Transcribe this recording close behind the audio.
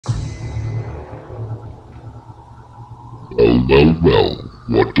Well,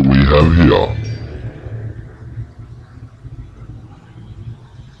 what do we have here?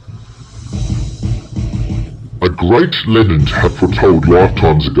 A great legend had foretold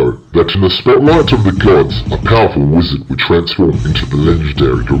lifetimes ago that in the spotlight of the gods, a powerful wizard would transform into the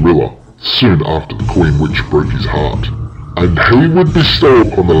legendary gorilla, soon after the Queen Witch broke his heart. And he would bestow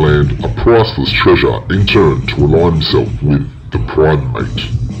upon the land a priceless treasure in turn to align himself with the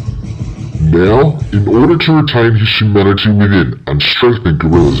primate. Now, in order to retain his humanity within and strengthen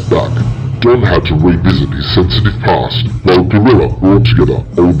Gorilla's back, Don had to revisit his sensitive past, while Gorilla brought together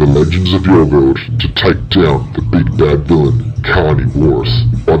all the legends of your world to take down the big bad villain, Carnivores,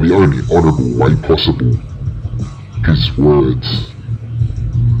 by the only honourable way possible. His words.